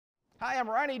Hi, I'm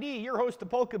Ronnie D, your host of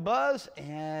Polka Buzz,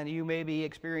 and you may be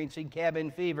experiencing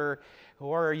cabin fever,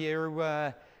 or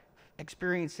you're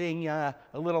experiencing a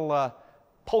little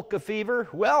polka fever.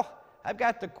 Well, I've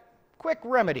got the quick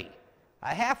remedy.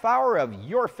 A half hour of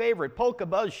your favorite Polka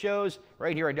Buzz shows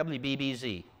right here at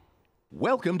WBBZ.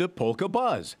 Welcome to Polka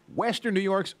Buzz, Western New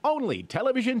York's only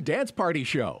television dance party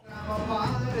show.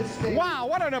 Wow,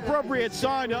 what an appropriate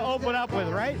song to open up with,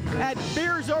 right? That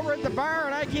beer's over at the bar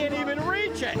and I can't even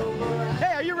reach it.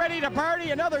 Hey, are you ready to party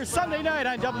another Sunday night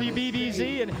on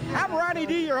WBBZ? And I'm Ronnie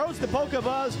D, your host of Polka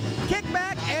Buzz. Kick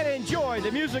back and enjoy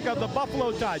the music of the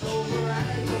Buffalo Touch.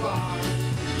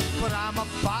 But I'm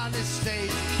up on this stage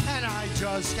and I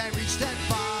just can't reach that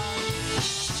bar.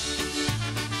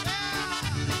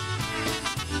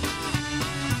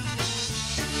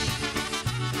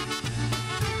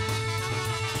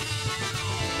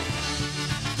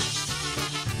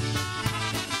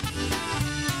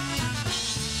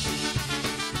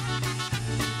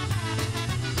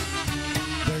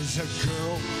 There's a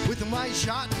girl with my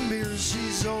shot and beer,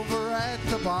 she's over at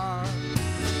the bar.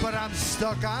 But I'm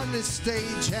stuck on this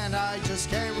stage and I just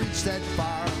can't reach that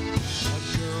far.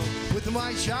 A girl with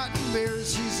my shot and beer,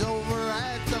 she's over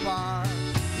at the bar.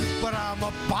 But I'm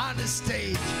up on the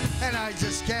stage and I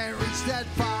just can't reach that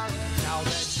far. Now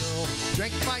that girl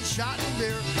drank my shot and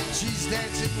beer, she's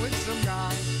dancing with some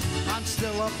guy. I'm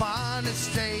still up on the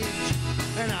stage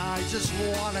and I just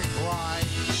wanna cry.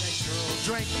 That girl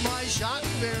drank my shot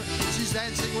and beer, she's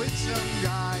dancing with some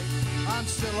guy. I'm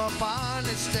still up on the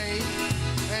stage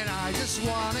and I just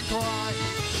wanna cry.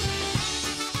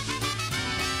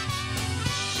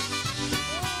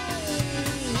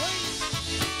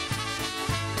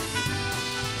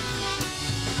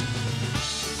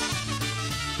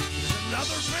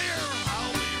 Another beer,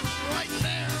 I'll be right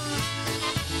there.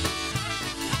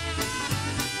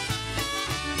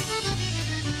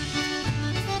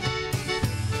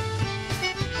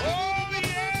 Oh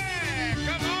yeah,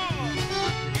 come on,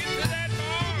 get to that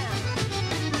bar.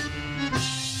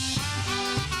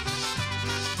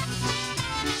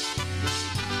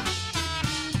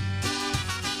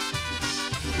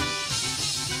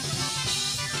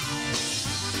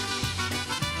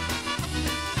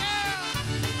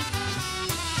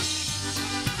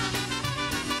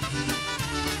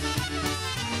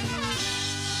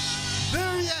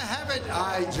 There you have it.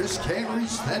 I just can't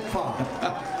reach that far.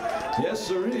 Yes,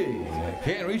 sirree.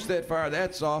 Can't reach that far.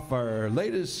 That's off our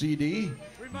latest CD,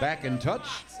 Back in Touch.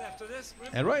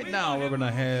 And right now we're going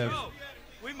to have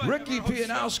Ricky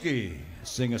Pianowski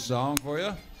sing a song for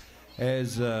you.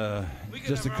 As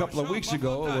just a couple of weeks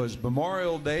ago was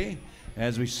Memorial Day,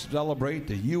 as we celebrate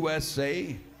the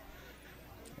USA.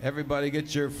 Everybody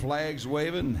get your flags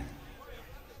waving.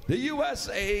 The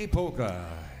USA Polka.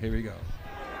 Here we go.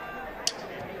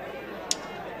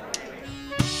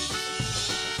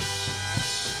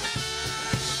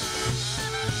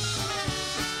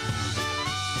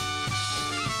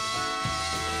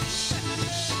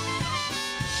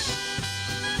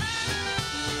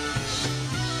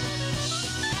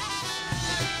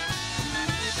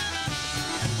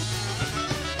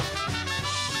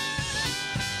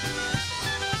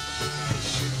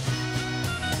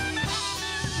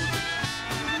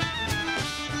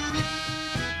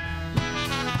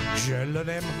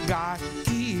 Zielonym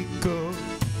gakiku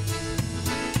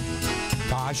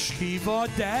Kaszki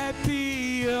wodę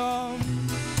piją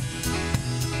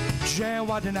Gdzie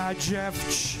ładna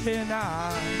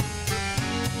dziewczyna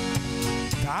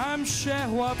Tam się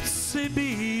chłopcy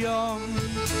biją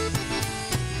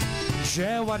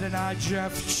Gdzie ładna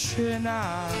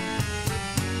dziewczyna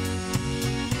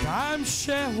Tam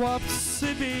się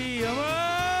chłopcy biją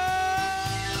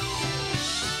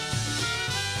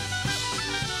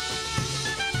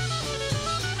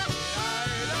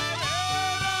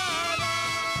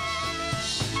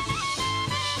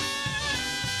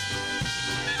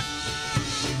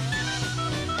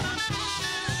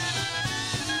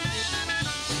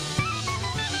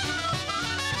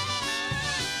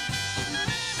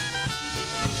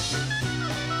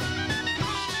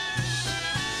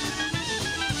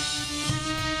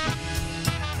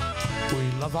We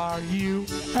love our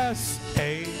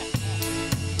USA.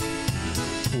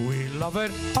 We love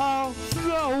it all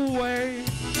the way.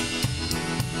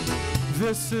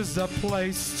 This is the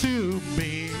place to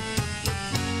be.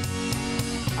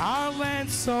 Our land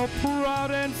so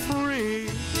proud and free.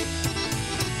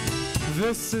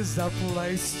 This is the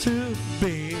place to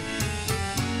be.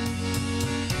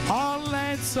 Our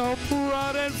land so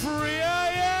proud and free.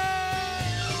 Oh, yeah.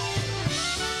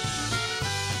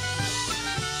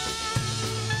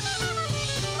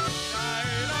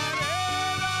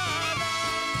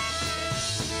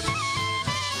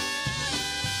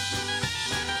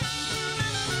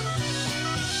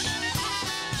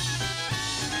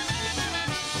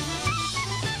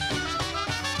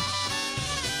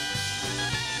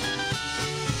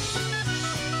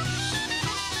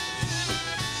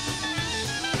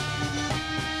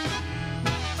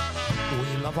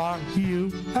 love our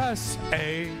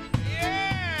USA.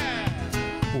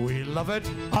 Yeah! We love it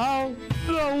all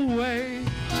the way.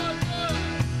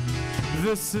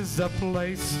 This is the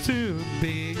place to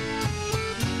be.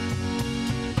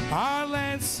 Our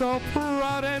land so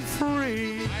proud and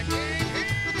free. I can't hear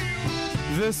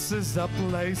you. This is the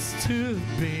place to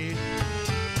be.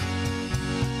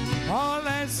 Our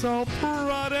land so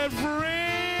proud and free.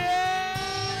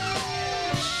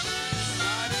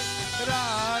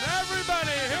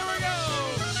 Everybody, here we go.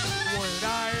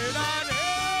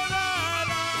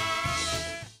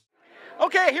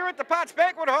 Okay, here at the Potts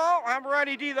Banquet Hall, I'm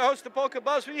Ronnie D, the host of Polka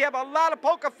Buzz. We have a lot of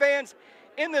polka fans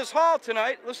in this hall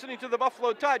tonight listening to the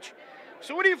Buffalo Touch.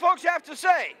 So what do you folks have to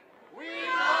say? We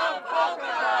love Polka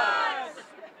Buzz!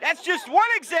 That's just one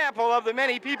example of the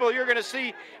many people you're going to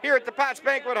see here at the Potts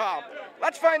Banquet Hall.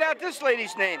 Let's find out this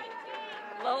lady's name.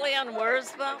 Lillian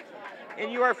Wurzba.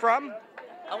 And you are from?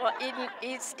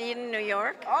 East Eden, New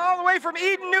York. All the way from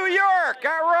Eden, New York.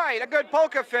 All right, a good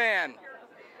polka fan.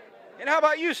 And how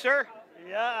about you, sir?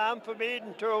 Yeah, I'm from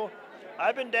Eden, too.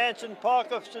 I've been dancing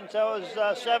polka since I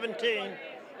was 17.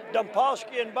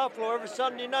 Dumpolsky in Buffalo every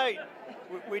Sunday night.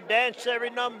 We dance every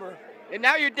number. And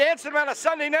now you're dancing on a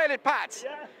Sunday night at Potts.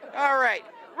 Yeah. All right.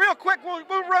 Real quick, we'll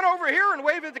run over here and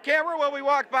wave at the camera while we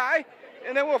walk by.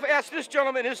 And then we'll ask this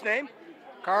gentleman his name.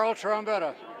 Carl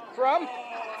Trombetta. From?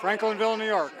 Franklinville, New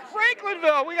York.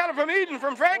 Franklinville. We got him from Eden,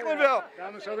 from Franklinville.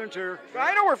 Down the southern tier.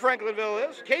 I know where Franklinville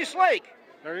is. Case Lake.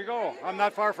 There you go. I'm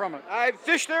not far from it. I've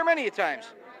fished there many a times.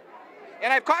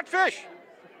 And I've caught fish.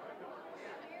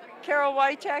 Carol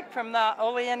Wycheck from the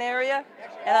Olean area,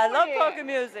 and I love polka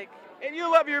music. And you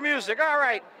love your music. All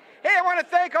right. Hey, I want to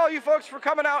thank all you folks for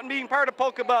coming out and being part of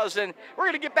Polka Buzz, and we're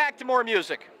going to get back to more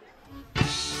music.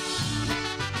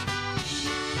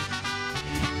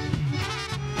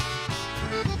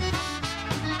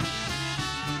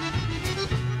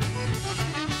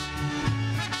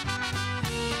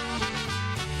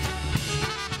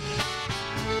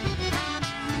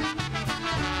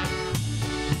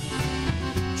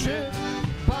 Czy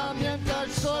pamiętasz,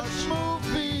 co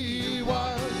mówiła?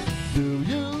 Do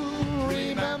you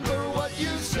remember what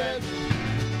you said?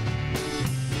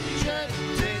 Że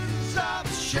ty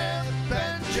zawsze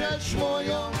będziesz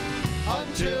moją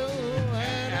until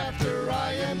and after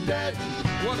I am dead.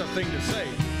 What a thing to say.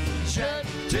 Że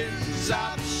ty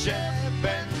zawsze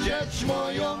będziesz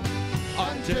moją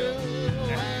until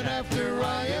and after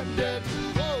I am dead.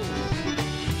 Whoa.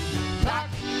 Tak,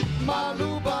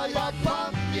 maluba, jak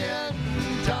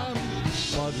pamiętam,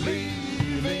 but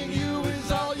leaving you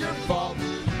is all your fault.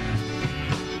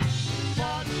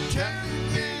 But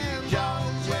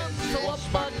wiedziałem z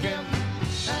chłopakiem,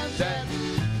 and that,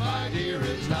 my dear,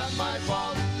 is not my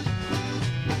fault.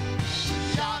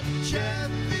 Ja cię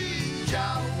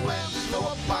widziałem z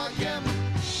chłopakiem,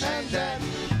 and that,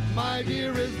 my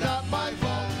dear, is not my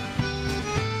fault.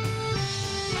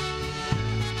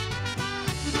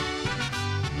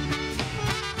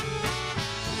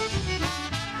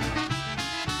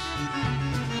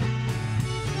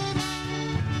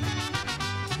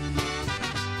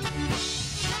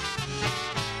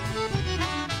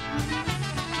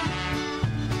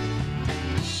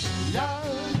 Ja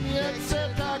nie chcę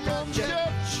taką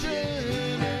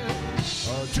dziewczynę.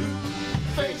 A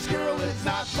two-faced girl is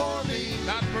not for me.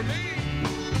 Not for me.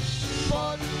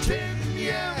 Bo ty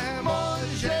nie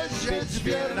możesz być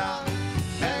wierna.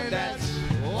 And that's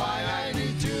why I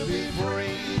need to be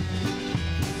free.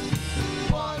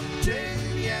 Bo ty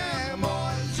nie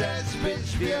możesz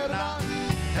być wierna.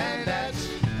 And that's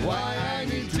why I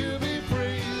need to be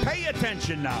free. Pay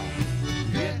attention now.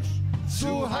 Więc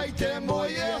słuchajcie,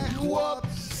 moje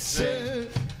chłopcy,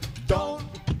 don't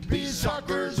be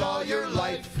suckers all your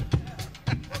life.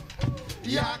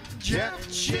 Jak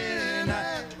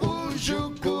dziewczynę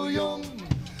uszukują,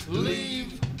 leave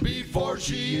before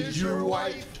she is your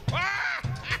wife.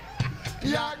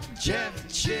 Jak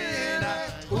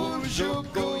dziewczynę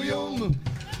uszukują,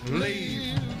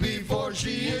 leave before she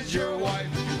is your wife.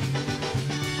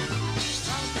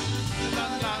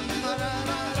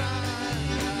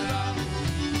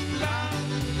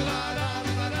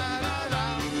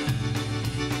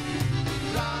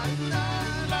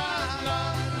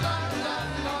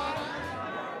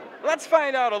 Let's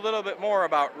find out a little bit more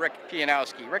about Rick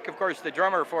Pianowski. Rick, of course, the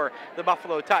drummer for the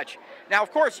Buffalo Touch. Now,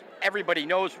 of course, everybody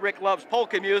knows Rick loves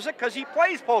polka music because he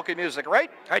plays polka music, right?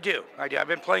 I do. I've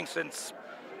been playing since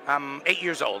I'm 8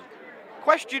 years old.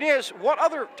 Question is, what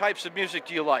other types of music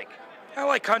do you like? I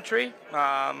like country.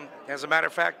 As a matter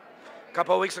of fact, a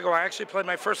couple of weeks ago, I actually played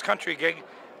my first country gig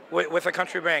with a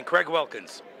country band, Craig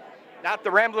Wilkins. Not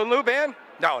the Ramblin' Lou Band?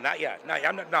 No, not yet.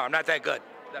 I'm not that good.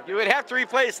 You would have to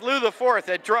replace Lou the Fourth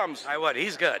at drums. I would.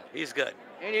 He's good. He's good.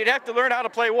 And you'd have to learn how to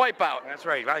play Wipeout. That's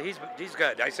right. Well, he's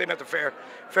good. I see him at the fair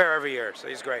every year, so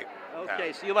he's great. Okay,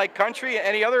 Yeah. so you like country?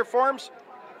 Any other forms?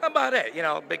 About it. You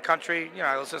know, big country. You know,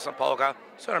 I listen to some polka.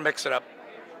 Sort of mix it up.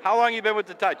 How long you been with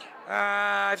the Touch?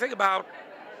 I think about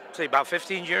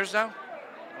 15 years now.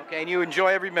 Okay, and you enjoy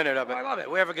every minute of it? I love it.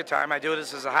 We have a good time. I do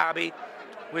this as a hobby.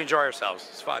 We enjoy ourselves.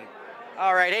 It's fun.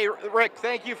 All right. Hey, Rick,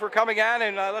 thank you for coming on,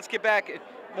 and let's get back.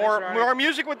 More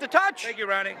music with the Touch. Thank you,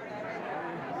 Ronnie.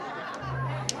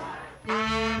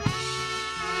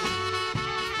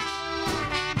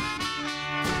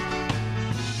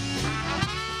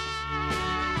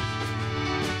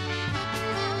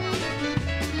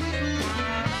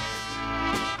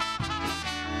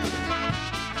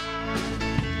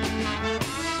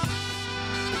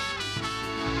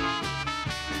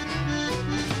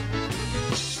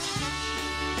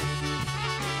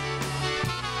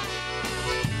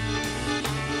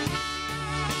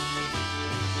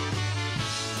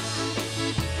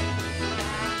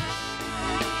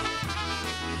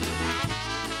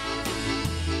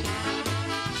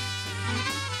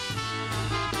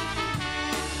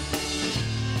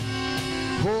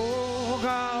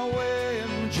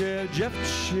 Kochałem cię,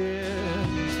 dziewczę,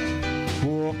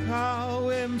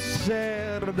 kochałem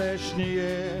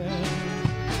serdecznie,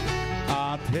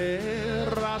 a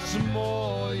teraz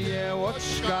moje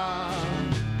oczka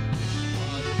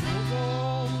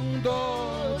mówią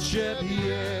do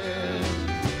ciebie.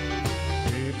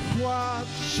 I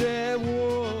płacze,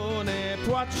 one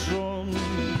płaczą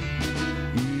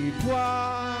i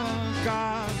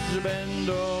płakać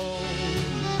będą.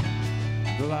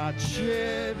 Dla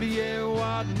ciebie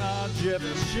ładna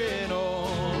dziewczyno,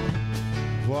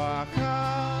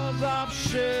 płakać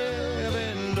zawsze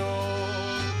będą.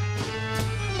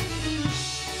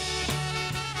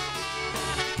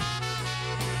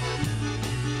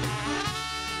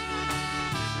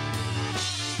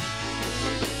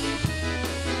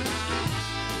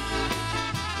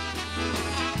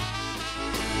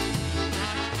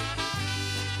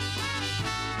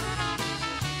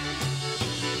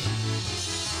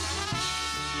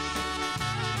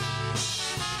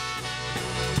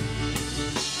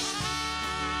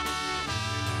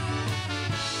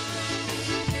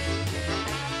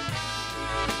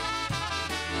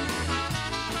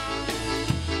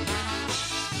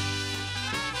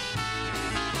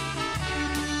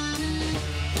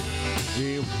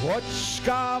 I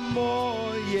oczka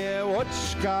moje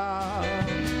oczka,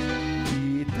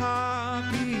 i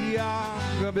takie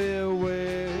jak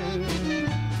były,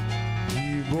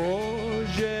 i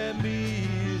Boże mi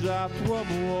za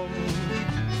tobą,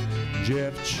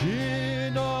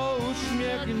 dziewczyno,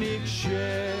 uśmiechnij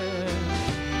się.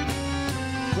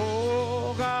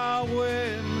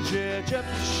 Kochałem cię,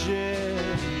 dziewczę,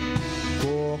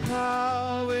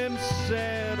 kochałem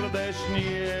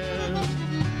serdecznie.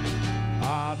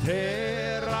 A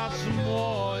teraz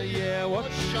moje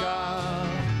oczka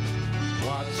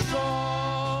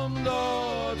płacą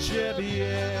do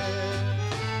ciebie.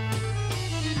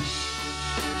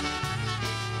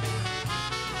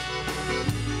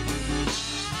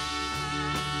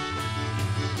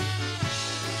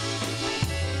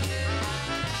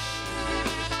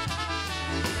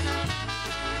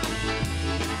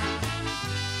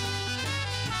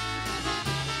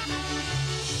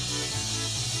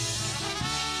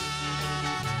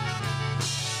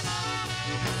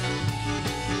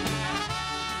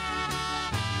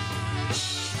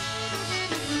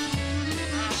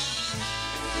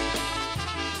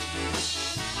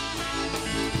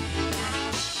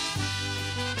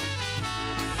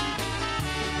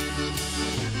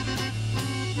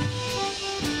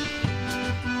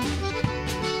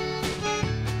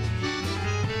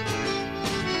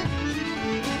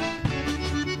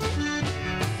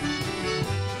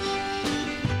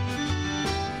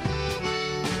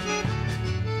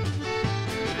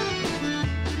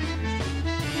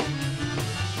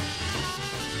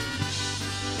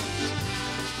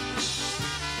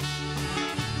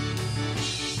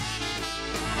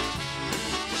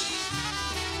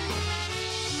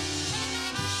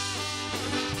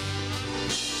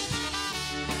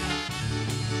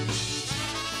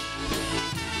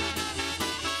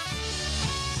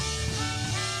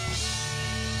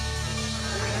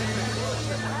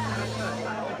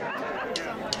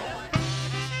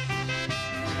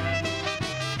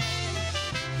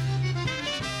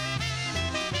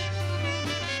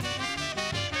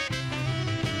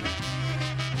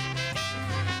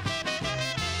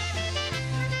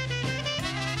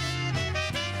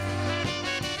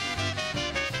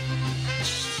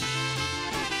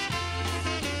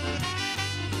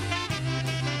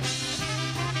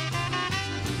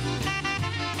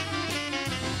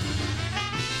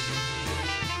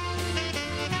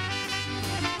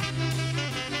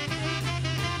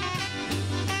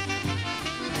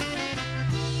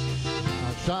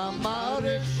 Nasza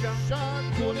Marysia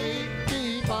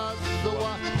koniki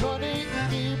pasła,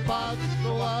 koniki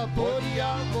pasła pod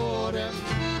jaworem.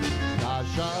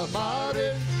 Nasza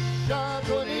Marysia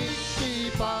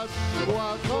koniki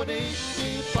pasła,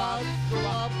 koniki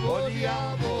pasła pod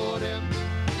jaworem.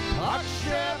 Tak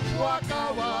się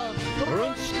płakała,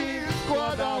 rączki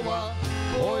składała,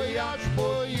 bojarz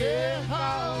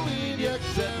pojechał i nie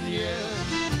chce mnie.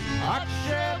 Tak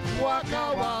się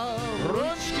płakała,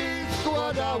 rączki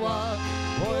składała,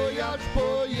 bojarz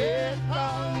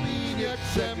pojechał i nie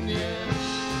chce mnie.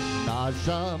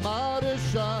 Nasza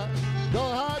Marysia do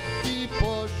chatki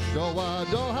poszła,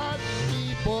 do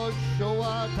chatki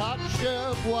poszła, tak się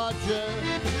płacze.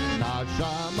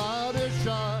 Nasza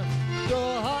Marysia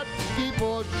do chatki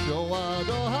poszła,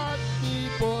 do chatki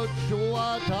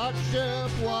poszła, tak się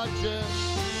płacze.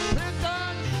 Pyta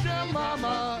się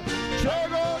mama,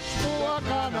 czegoś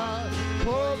płakana,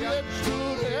 powiedz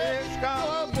córeczka,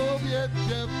 powiedz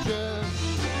dziewczę.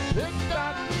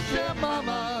 Pyta się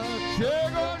mama,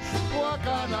 czegoś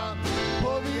płakana,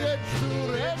 powiedz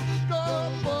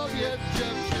córeczko, powiedz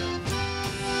dziewczę.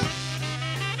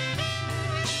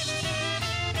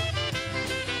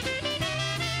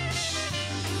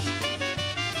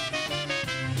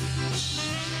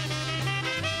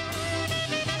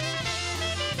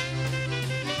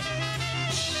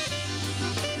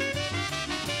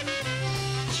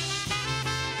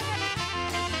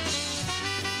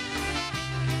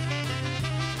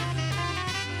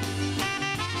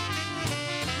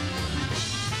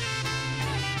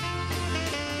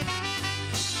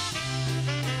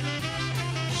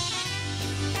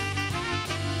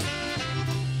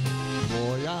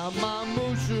 Moja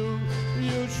mamusiu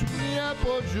już mnie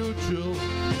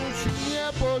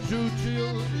porzucił,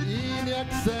 i nie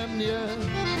chce mnie.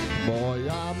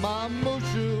 Moja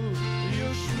mamusiu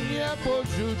już mnie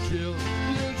porzucił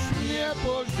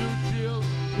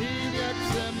i nie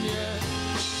chce mnie.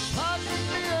 Tak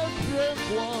mi jest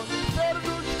piekło,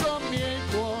 serduszko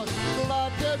miękło,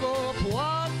 dlatego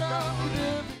płakam,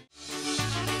 gdy...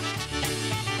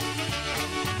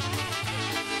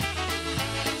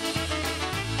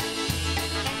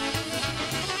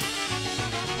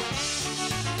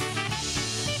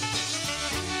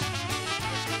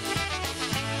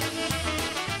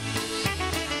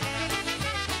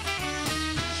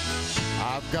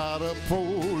 I've got a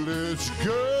Polish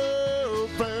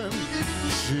girlfriend.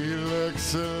 She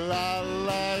looks a lot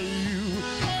like you.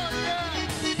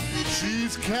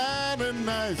 She's kinda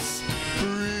nice,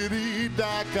 pretty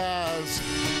dark eyes.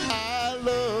 I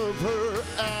love her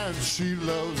and she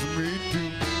loves me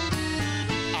too.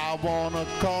 I wanna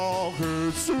call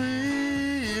her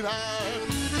sweetheart.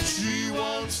 She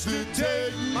wants to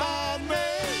take my name.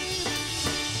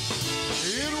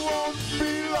 It won't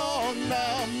be long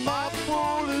now, my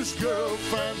Polish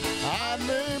girlfriend, our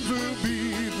names will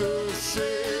be the same.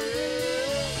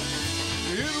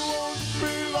 It won't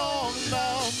be long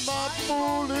now, my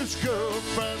Polish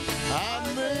girlfriend, our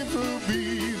names will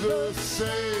be the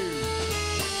same.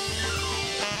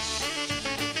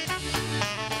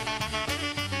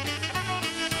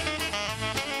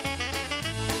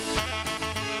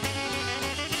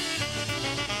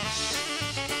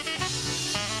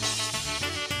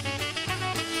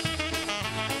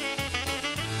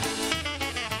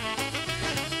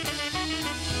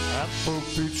 Apple,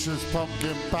 peaches,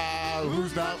 pumpkin pie,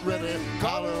 who's not ready?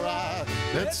 Call her out.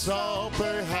 Let's all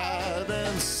play hide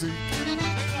and seek.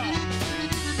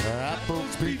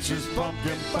 Apples, peaches,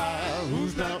 pumpkin pie,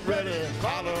 who's not ready?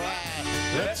 Call her out.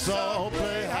 Let's all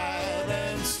play hide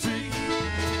and seek.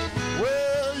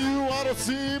 Well, you ought to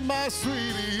see my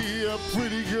sweetie, a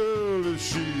pretty girl is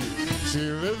she. She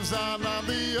lives on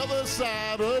the other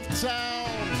side of town.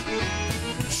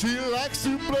 She likes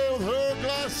to blow her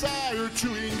glass eye or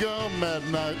chewing gum at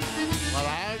night, while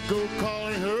I go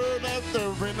calling her that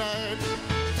every night.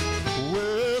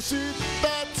 Well, she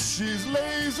thinks she's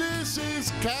lazy,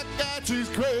 she's cockeyed, she's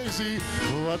crazy.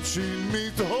 What she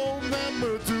means to hold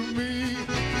number to me.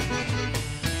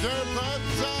 Her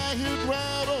thoughts I hit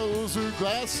rattles, her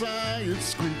glass eye it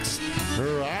squeaks.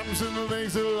 Her arms and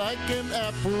legs are like an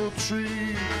apple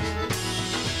tree.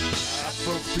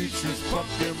 Apples, peaches,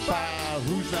 pumpkin pie,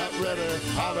 who's not ready?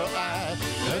 Holler I.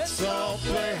 Let's all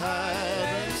play hide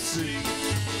and seek.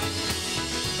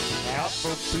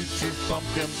 Apples, peaches,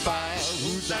 pumpkin pie,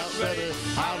 who's not ready?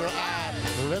 Holler I.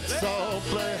 Let's all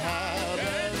play hide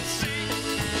and seek.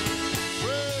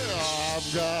 Well, I've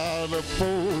got a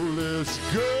Polish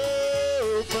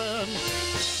girlfriend.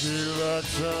 She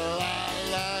looks a lot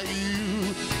like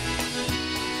you.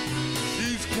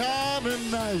 She's kinda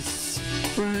nice,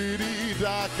 pretty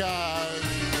dark eyes.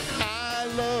 I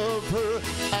love her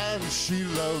and she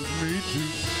loves me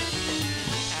too.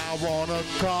 I wanna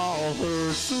call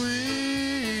her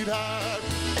sweetheart.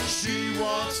 She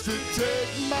wants to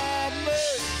take my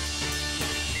mate.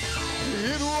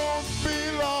 It won't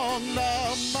be long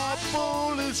now, my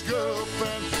foolish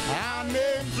girlfriend. Our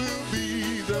names will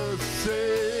be the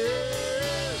same.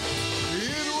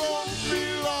 It won't be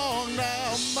long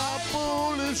now, my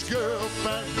foolish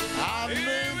girlfriend. Our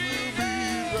names will be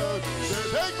the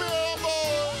same. Take me home, boy.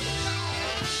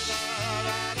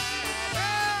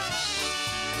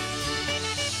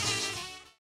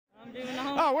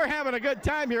 Oh, we're having a good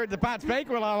time here at the Potts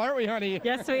Banquet Hall, aren't we, honey?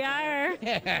 Yes, we are.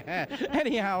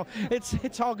 Anyhow,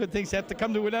 it's all good things have to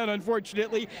come to an end,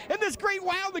 unfortunately. And this great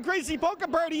Wild and Crazy Polka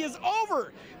Party is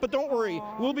over. But don't worry,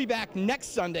 we'll be back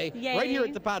next Sunday right here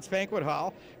at the Potts Banquet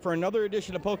Hall for another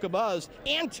edition of Polka Buzz.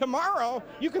 And tomorrow,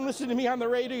 you can listen to me on the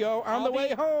radio on the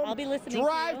way home. I'll be listening.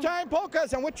 Drive Time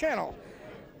Polkas on what channel?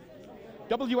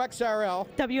 WXRL.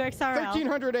 WXRL.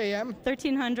 1300 AM.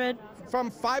 1300. From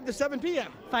 5 to 7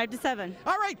 p.m. 5 to 7.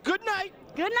 All right, good night.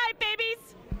 Good night,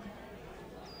 babies.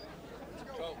 Did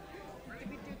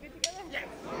we do good together? Yes.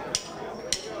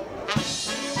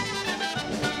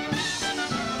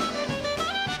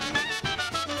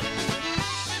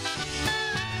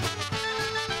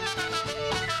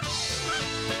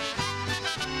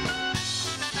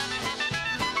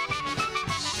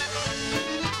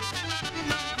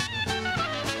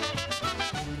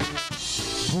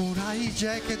 Pora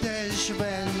idzie, kiedyś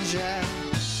będzie.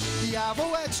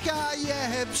 Jabłeczka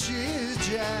je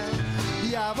przyjdzie.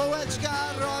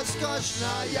 Jabłeczka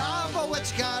rozkoszna,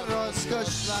 jabłeczka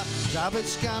rozkoszna.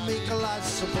 Żabeczkami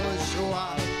klas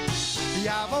poszła.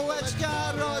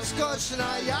 Jabłeczka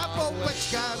rozkoszna,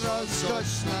 jabłeczka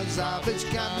rozkoszna.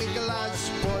 Żabeczkami klas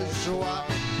poszła.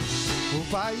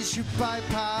 Upaj, siupaj,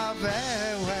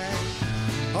 Pawełek.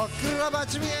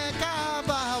 Okrabać mnie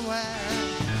kawałek.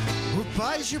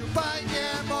 Upaj się,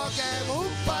 nie mogę,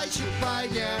 upaj się,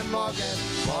 nie mogę,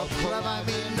 bo prawa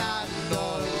mi na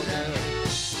nogę.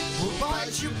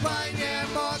 Upaj się,